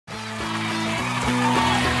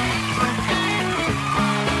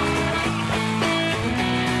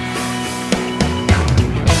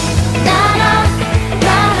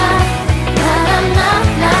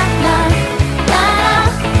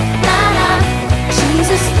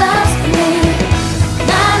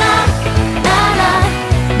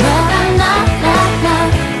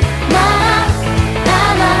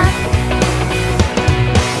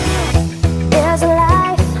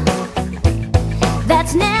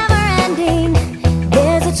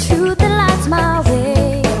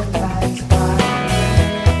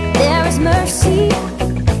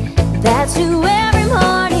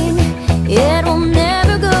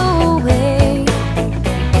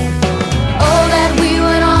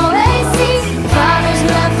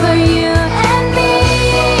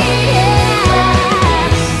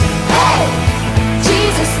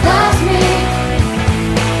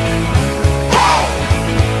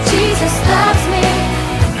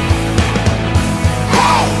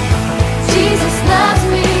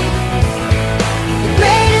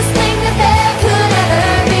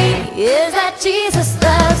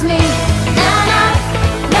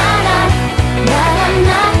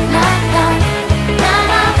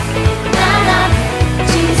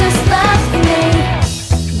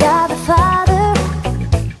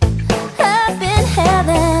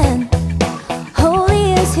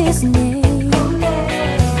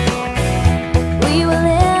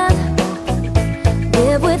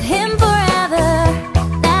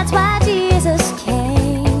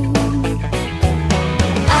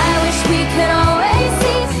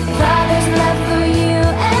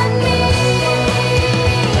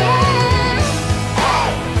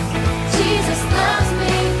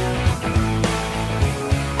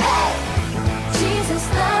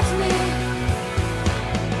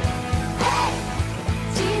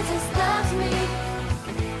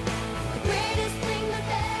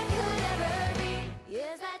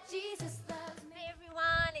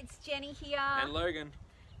Jenny here. And Logan.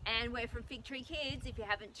 And we're from Fig Tree Kids, if you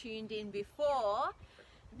haven't tuned in before.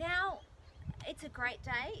 Now, it's a great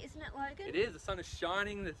day, isn't it, Logan? It is. The sun is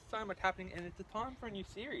shining, there's so much happening, and it's a time for a new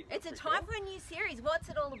series. It's a time for a new series. What's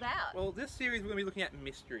it all about? Well, this series we're going to be looking at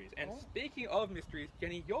mysteries. And speaking of mysteries,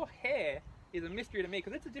 Jenny, your hair is a mystery to me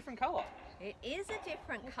because it's a different colour. It is a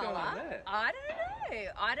different What's colour. going on there? I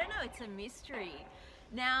don't know. It's a mystery.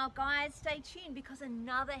 Now, guys, stay tuned because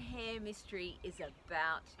another hair mystery is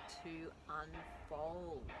about to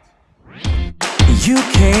unfold. You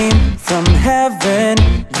came from heaven,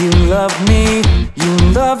 you loved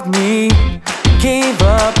me, gave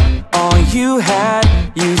up all you had,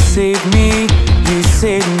 you saved me,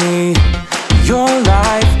 your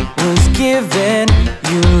life was given,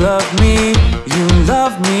 you loved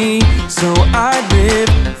me, so I live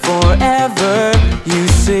forever, you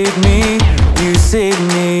saved me,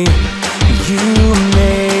 you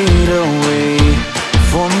made a way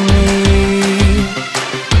for me,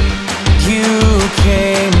 you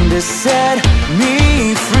came to set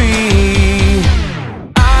me free.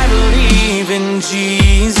 I believe in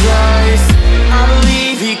Jesus, I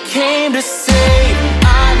believe He came to save,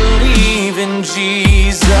 I believe in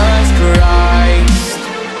Jesus Christ.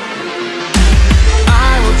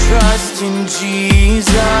 I will trust in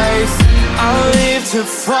Jesus, I'll live to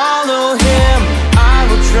follow Him, I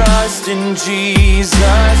will trust in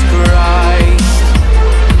Jesus Christ.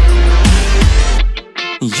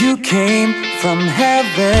 You came from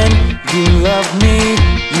heaven, you loved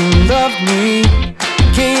me,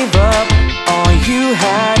 gave up all you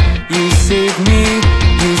had, you saved me,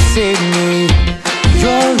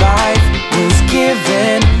 your life was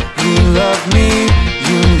given, you loved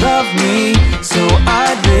me, so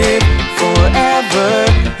I live forever,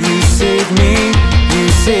 you saved me,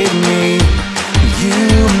 you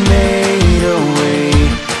made a way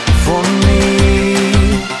for me,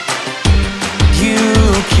 you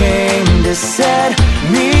came to set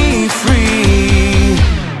me free.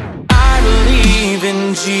 I believe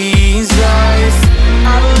in Jesus,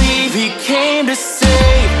 I believe He came to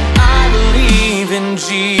save, I believe in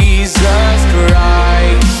Jesus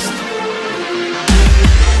Christ.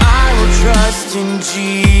 I will trust in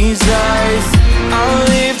Jesus, I'll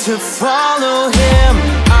live to follow Him,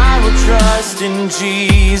 I will trust in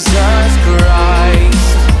Jesus Christ.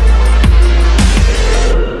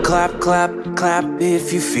 Clap, clap, clap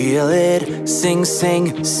if you feel it. Sing,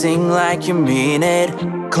 sing, sing like you mean it.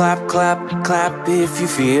 Clap, clap, clap if you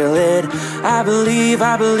feel it. I believe,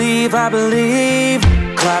 I believe, I believe.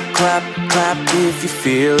 Clap, clap, clap if you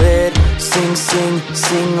feel it. Sing, sing,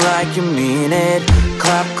 sing like you mean it.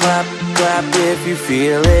 Clap, clap, clap if you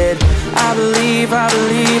feel it. I believe, I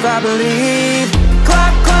believe, I believe.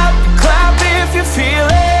 Clap, clap, clap if you feel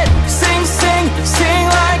it. Sing, sing,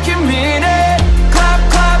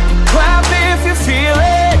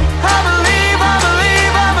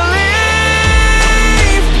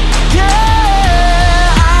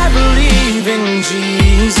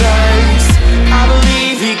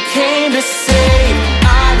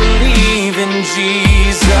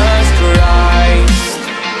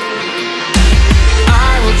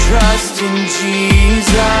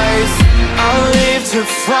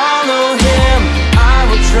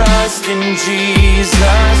 trust in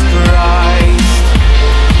Jesus Christ.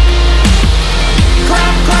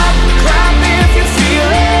 Clap, clap, clap if you feel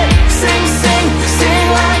it. Sing, sing, sing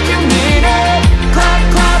like you mean it. Clap,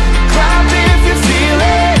 clap, clap if you feel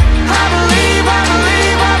it. I believe, I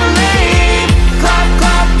believe, I believe. Clap,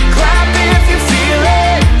 clap, clap if you feel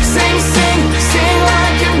it. Sing, sing, sing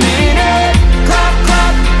like you mean it. Clap,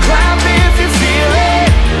 clap, clap if you feel it.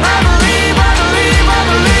 I believe, I believe, I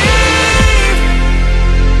believe.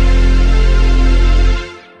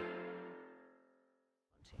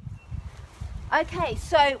 Okay,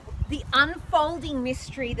 so the unfolding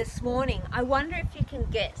mystery this morning, I wonder if you can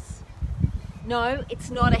guess. No, it's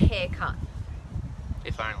not a haircut.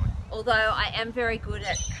 If only. Although I am very good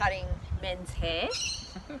at cutting men's hair.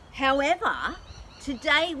 However,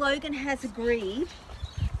 today Logan has agreed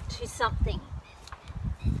to something.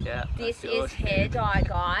 Yeah. This is hair dye,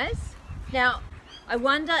 guys. Now, I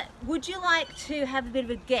wonder, would you like to have a bit of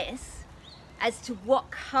a guess as to what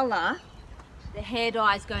colour the hair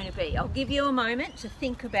dye is going to be? I'll give you a moment to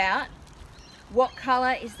think about what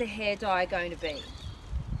colour is the hair dye going to be.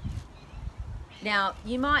 Now,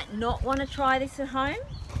 you might not want to try this at home.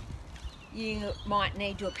 You might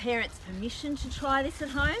need your parents' permission to try this at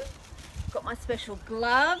home. Got my special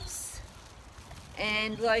gloves.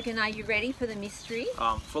 And Logan, are you ready for the mystery?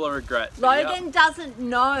 Full of regret. Logan doesn't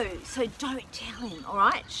know, so don't tell him, all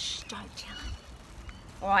right? Shh, don't tell him.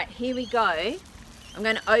 All right, here we go. I'm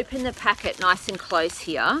going to open the packet nice and close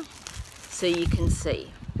here so you can see.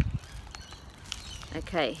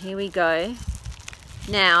 Okay, here we go.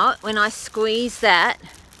 Now, when I squeeze that,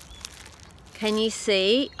 can you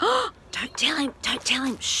see? Oh, don't tell him, don't tell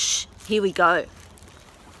him. Shh, here we go.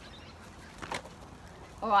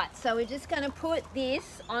 All right, so we're just going to put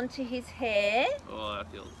this onto his hair. Oh, that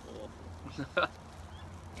feels awful.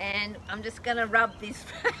 And I'm just going to rub this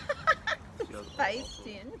paste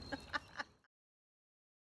in.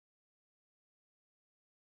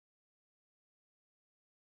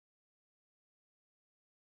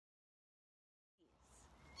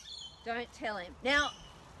 Don't tell him. Now,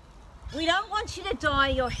 we don't want you to dye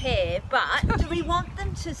your hair, but do we want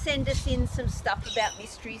them to send us in some stuff about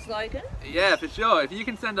mysteries, Logan? Yeah, for sure. If you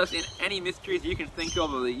can send us in any mysteries you can think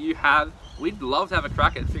of or that you have, we'd love to have a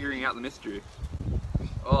crack at figuring out the mystery.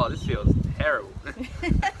 Oh, this feels terrible.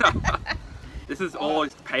 This is all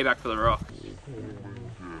payback for the rock.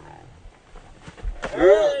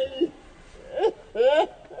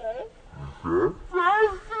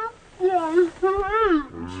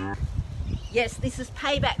 Yes, this is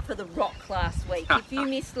payback for the rock last week. If you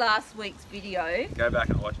missed last week's video, Go back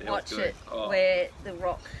and watch it. watch it Oh. where the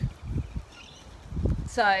rock.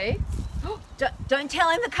 So, don't tell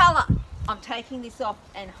him the colour. I'm taking this off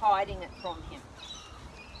and hiding it from him.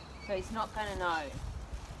 So he's not going to know.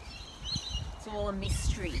 It's all a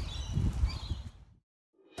mystery.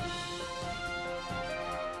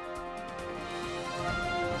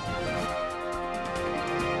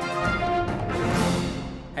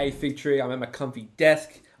 Hey Fig Tree, I'm at my comfy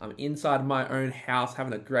desk. I'm inside my own house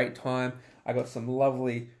having a great time. I got some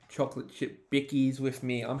lovely chocolate chip bickies with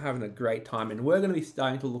me. I'm having a great time, and we're going to be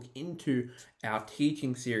starting to look into our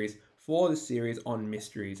teaching series for the series on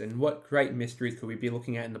mysteries. And what great mysteries could we be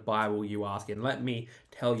looking at in the Bible, you ask? And let me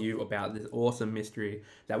tell you about this awesome mystery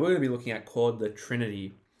that we're going to be looking at called the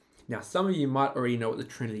Trinity. Now, some of you might already know what the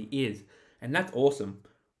Trinity is, and that's awesome.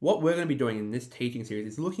 What we're going to be doing in this teaching series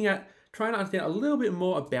is looking at trying to understand a little bit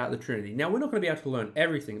more about the Trinity. Now, we're not going to be able to learn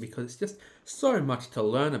everything because it's just so much to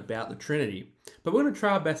learn about the Trinity. But we're going to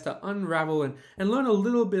try our best to unravel and learn a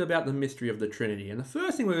little bit about the mystery of the Trinity. And the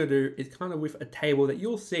first thing we're going to do is kind of with a table that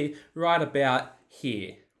you'll see right about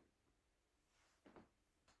here.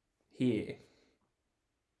 Here.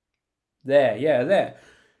 There, yeah, there.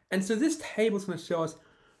 And so this table is going to show us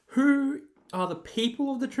who are the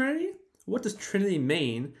people of the Trinity, what does Trinity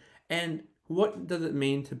mean, and what does it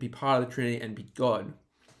mean to be part of the Trinity and be God?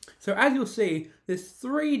 So as you'll see, there's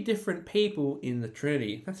 3 different people in the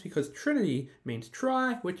Trinity. That's because Trinity means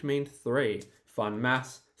tri, which means 3. Fun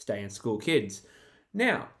maths, stay in school kids.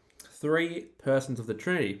 Now, 3 persons of the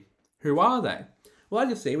Trinity. Who are they? Well, as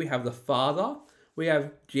you'll see, we have the Father, we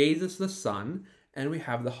have Jesus the Son, and we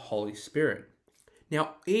have the Holy Spirit.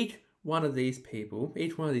 Now, each one of these people,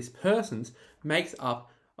 each one of these persons makes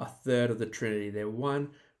up a third of the Trinity. They're one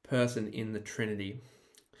person in the Trinity.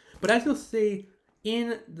 But as you'll see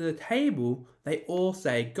in the table, they all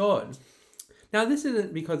say God. Now, this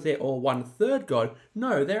isn't because they're all 1/3 God.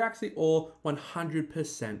 No, they're actually all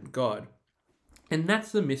 100% God. And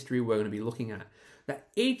that's the mystery we're going to be looking at. That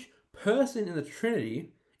each person in the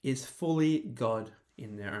Trinity is fully God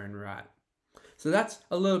in their own right. So that's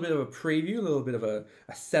a little bit of a preview, a little bit of a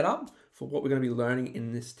setup for what we're going to be learning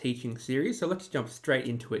in this teaching series. So let's jump straight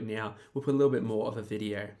into it now. We'll put a little bit more of a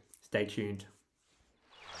video. Stay tuned.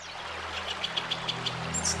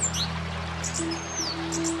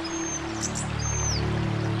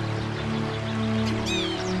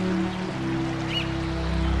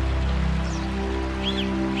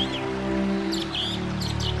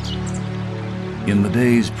 In the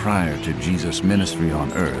days prior to Jesus' ministry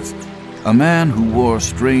on earth, a man who wore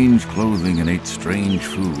strange clothing and ate strange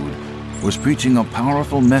food was preaching a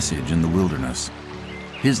powerful message in the wilderness.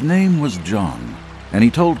 His name was John, and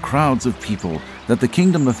he told crowds of people that the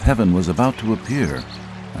kingdom of heaven was about to appear,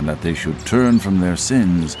 and that they should turn from their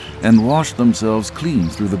sins and wash themselves clean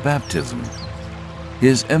through the baptism.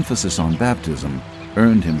 His emphasis on baptism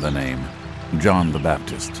earned him the name John the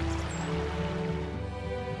Baptist.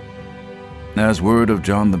 As word of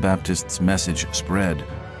John the Baptist's message spread,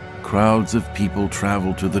 crowds of people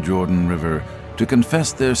traveled to the Jordan River to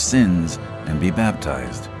confess their sins and be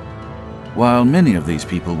baptized. While many of these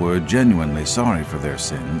people were genuinely sorry for their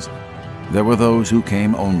sins, there were those who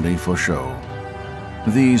came only for show.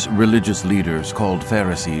 These religious leaders, called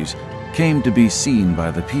Pharisees, came to be seen by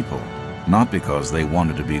the people, not because they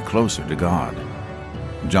wanted to be closer to God.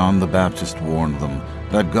 John the Baptist warned them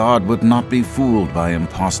that God would not be fooled by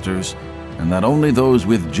impostors, and that only those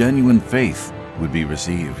with genuine faith would be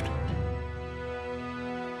received.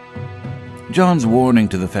 John's warning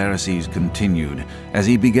to the Pharisees continued as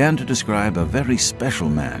he began to describe a very special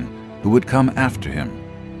man who would come after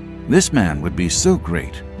him. This man would be so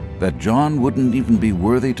great that John wouldn't even be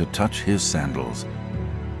worthy to touch his sandals.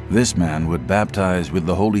 This man would baptize with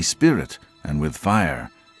the Holy Spirit and with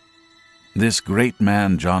fire. This great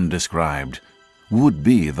man John described would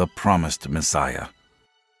be the promised Messiah.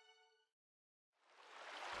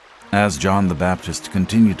 As John the Baptist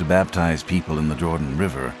continued to baptize people in the Jordan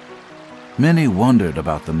River, many wondered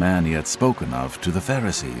about the man he had spoken of to the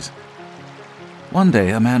Pharisees. One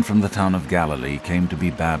day, a man from the town of Galilee came to be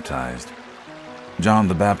baptized. John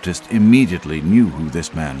the Baptist immediately knew who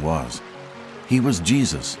this man was. He was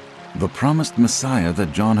Jesus, the promised Messiah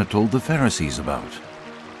that John had told the Pharisees about.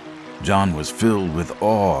 John was filled with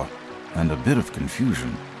awe and a bit of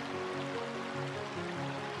confusion.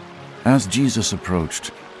 As Jesus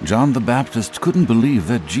approached, John the Baptist couldn't believe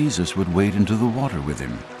that Jesus would wade into the water with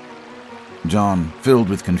him. John, filled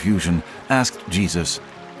with confusion, asked Jesus,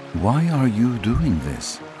 "Why are you doing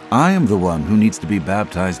this? I am the one who needs to be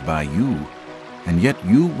baptized by you, and yet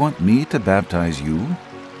you want me to baptize you?"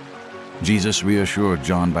 Jesus reassured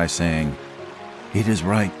John by saying, "It is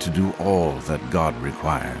right to do all that God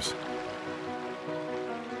requires."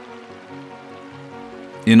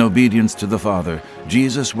 In obedience to the Father,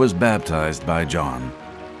 Jesus was baptized by John.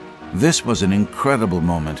 This was an incredible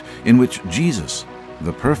moment in which Jesus,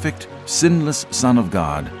 the perfect, sinless Son of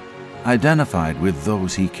God, identified with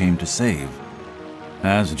those he came to save.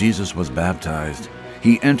 As Jesus was baptized,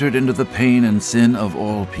 he entered into the pain and sin of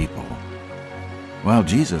all people. While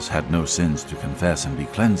Jesus had no sins to confess and be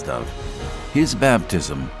cleansed of, his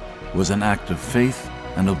baptism was an act of faith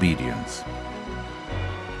and obedience.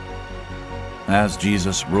 As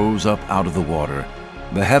Jesus rose up out of the water,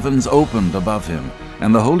 the heavens opened above him,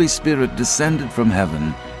 and the Holy Spirit descended from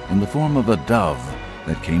heaven in the form of a dove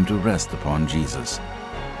that came to rest upon Jesus.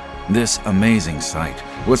 This amazing sight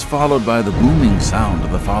was followed by the booming sound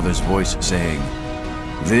of the Father's voice saying,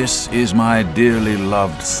 "This is my dearly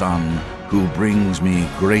loved Son, who brings me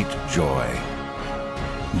great joy."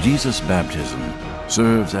 Jesus' baptism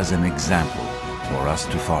serves as an example for us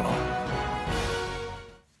to follow.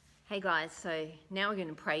 Hey guys, so now we're going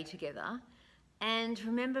to pray together. And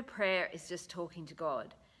remember, prayer is just talking to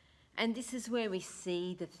God. And this is where we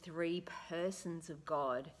see the three persons of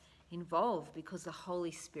God involved, because the Holy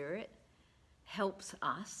Spirit helps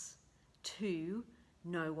us to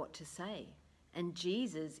know what to say. And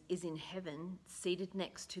Jesus is in heaven, seated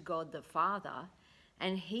next to God the Father,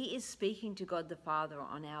 and he is speaking to God the Father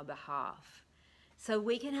on our behalf. So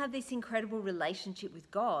we can have this incredible relationship with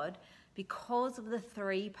God because of the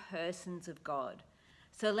three persons of God.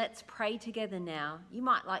 So let's pray together now. You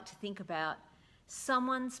might like to think about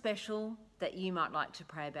someone special that you might like to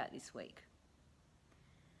pray about this week.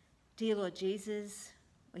 Dear Lord Jesus,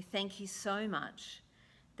 we thank you so much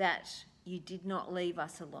that you did not leave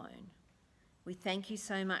us alone. We thank you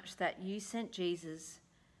so much that you sent Jesus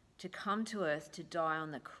to come to earth to die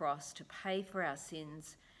on the cross, to pay for our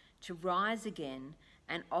sins, to rise again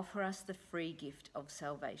and offer us the free gift of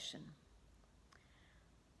salvation.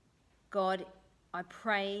 God, I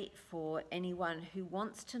pray for anyone who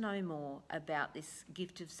wants to know more about this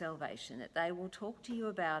gift of salvation, that they will talk to you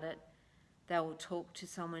about it, they will talk to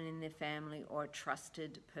someone in their family or a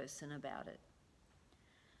trusted person about it.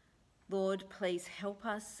 Lord, please help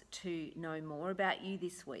us to know more about you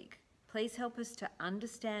this week. Please help us to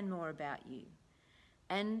understand more about you.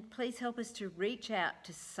 And please help us to reach out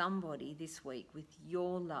to somebody this week with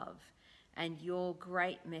your love and your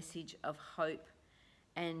great message of hope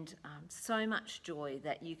and so much joy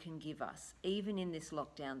that you can give us, even in this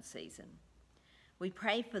lockdown season. We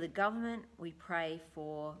pray for the government, we pray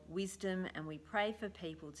for wisdom, and we pray for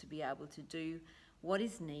people to be able to do what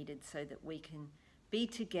is needed so that we can be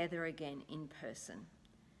together again in person.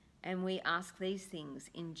 And we ask these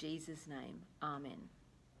things in Jesus' name. Amen.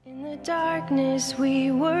 In the darkness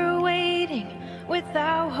we were waiting,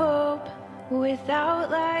 without hope,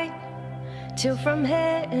 without light, till from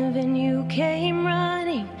heaven you came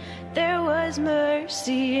running. There was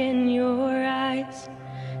mercy in your eyes,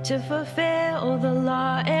 to fulfill the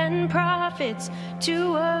law and prophets.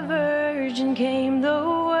 To a virgin came the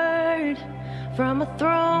word, from a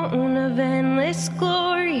throne of endless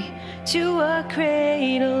glory to a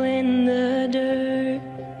cradle in the dirt.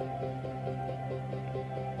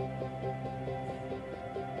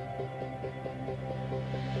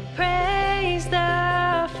 Praise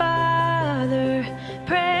the Father,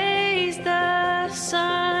 praise the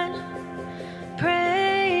Son,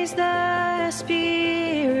 praise the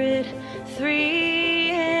Spirit, three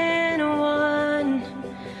in one.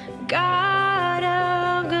 God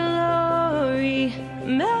of glory,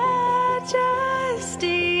 majesty,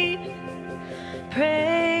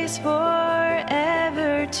 praise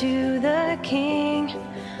forever to the King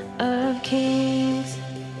of Kings.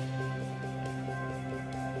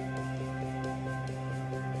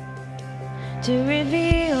 To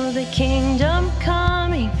reveal the kingdom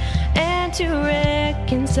coming and to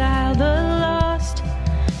reconcile the lost,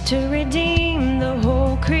 to redeem the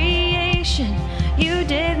whole creation. You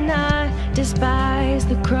did not despise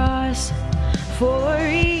the cross, for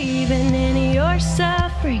even in your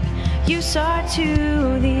suffering you saw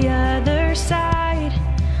to the other side,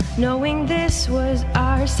 knowing this was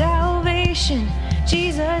our salvation.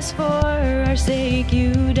 Jesus, for our sake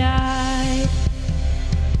you died.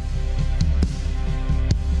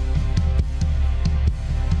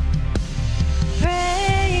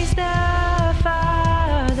 Praise the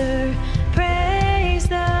Father, praise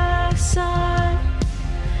the Son,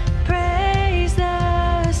 praise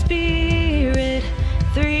the Spirit,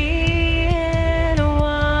 three in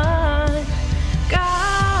one.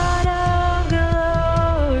 God of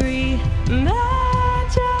glory,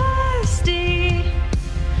 majesty,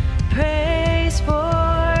 praise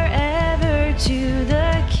forever to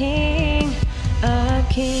the King of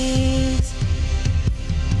Kings.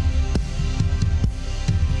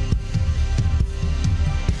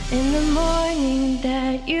 In the morning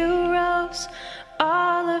that you rose,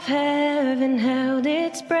 all of heaven held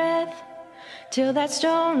its breath, till that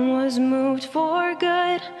stone was moved for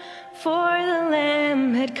good, for the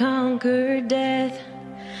Lamb had conquered death.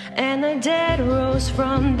 And the dead rose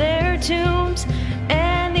from their tombs,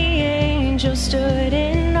 and the angels stood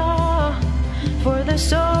in awe, for the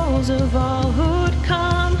souls of all who'd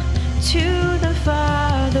come to the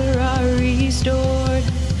Father are restored.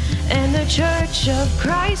 And the church of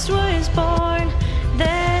Christ was born,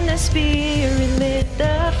 then the Spirit lit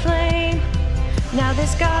the flame. Now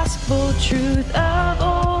this gospel truth of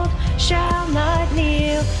old shall not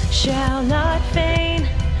kneel, shall not faint.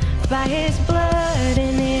 By his blood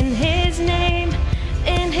and in his name,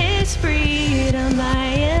 in his freedom I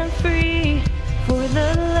am free. For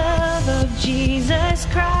the love of Jesus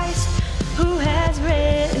Christ, who has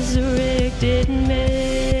resurrected me.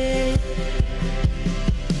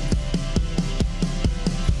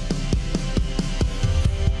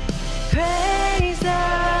 Praise the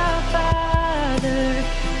Father,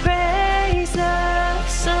 praise the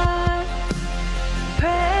Son,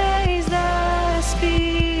 praise the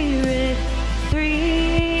Spirit,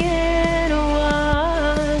 three in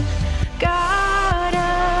one. God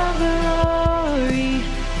of glory,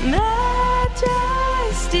 majesty,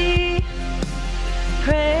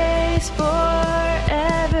 praise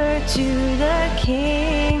forever to the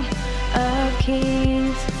King of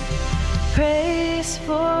Kings. Praise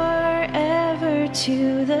forever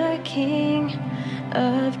to the King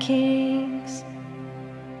of Kings.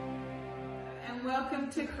 And welcome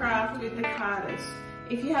to Craft with the Carters.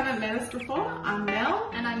 If you haven't met us before, I'm Mel.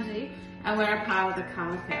 And I'm Dee. And we're a part of the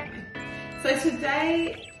Carter family. So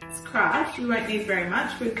today's craft, you won't need very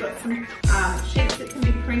much. We've got some sheets that can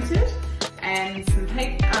be printed, and some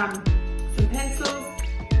pencils,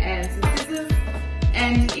 and some scissors.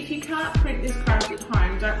 And if you can't print this craft at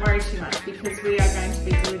home, don't worry too much, because we are going to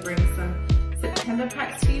be delivering some September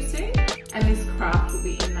packs to you soon, and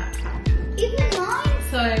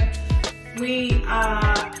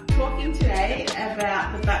are talking today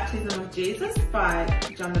about the baptism of Jesus by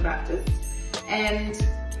John the Baptist, and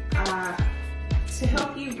to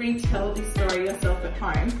help you retell this story yourself at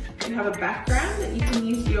home, you have a background that you can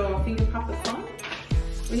use your finger puppets on.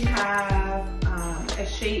 We have a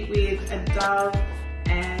sheet with a dove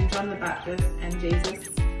and John the Baptist and Jesus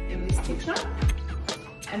in this picture.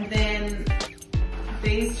 And then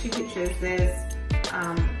these two pictures, there's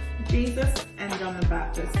Jesus and John the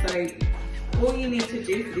Baptist. So all you need to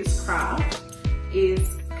do for this craft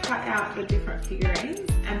is cut out the different figurines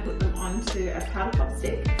and put them onto a powder pop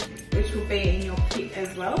stick, which will be in your kit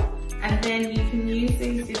as well. And then you can use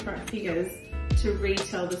these different figures to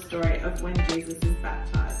retell the story of when Jesus is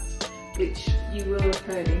baptized, which you will have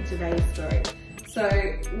heard in today's story. So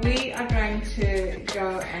we are going to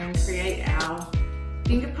go and create our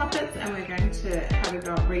finger puppets, and we're going to have a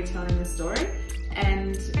go at retelling the story.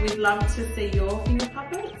 And we'd love to see your finger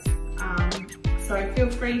puppets. So feel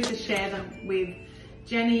free to share them with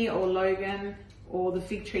Jenny or Logan or the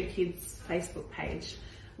Fig Tree Kids Facebook page.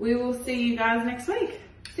 We will see you guys next week.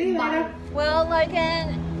 See you later. Well,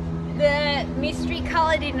 Logan, the mystery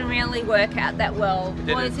colour didn't really work out that well.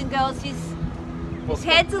 Boys and girls, his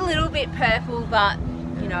head's a little bit purple, but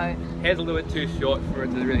you know. Hair's a little bit too short for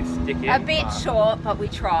it to really stick in. A bit short, but we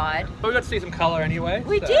tried. But we got to see some colour anyway.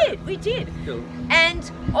 We did. Cool.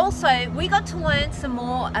 And also, we got to learn some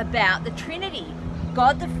more about the Trinity.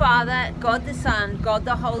 God the Father, God the Son, God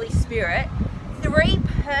the Holy Spirit. 3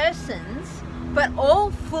 persons, but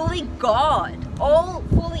all fully God. All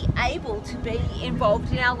fully able to be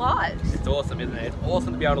involved in our lives. It's awesome, isn't it? It's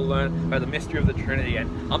awesome to be able to learn about the mystery of the Trinity,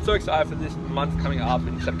 and I'm so excited for this month coming up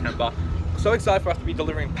in September. So excited for us to be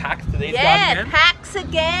delivering packs to these guys again. Yeah, packs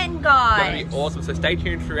again, guys. It's going to be awesome. So stay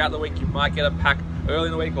tuned throughout the week. You might get a pack early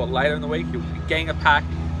in the week or later in the week. You'll be getting a pack.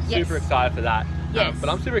 Super excited for that. Yes. But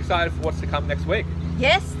I'm super excited for what's to come next week.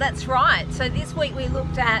 Yes, that's right. So this week we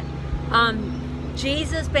looked at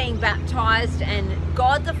Jesus being baptized and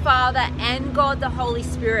God the Father and God the Holy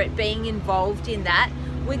Spirit being involved in that.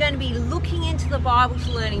 We're going to be looking into the Bible,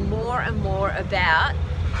 learning more and more about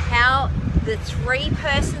how the 3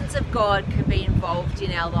 persons of God can be involved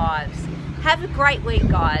in our lives. Have a great week,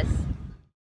 guys.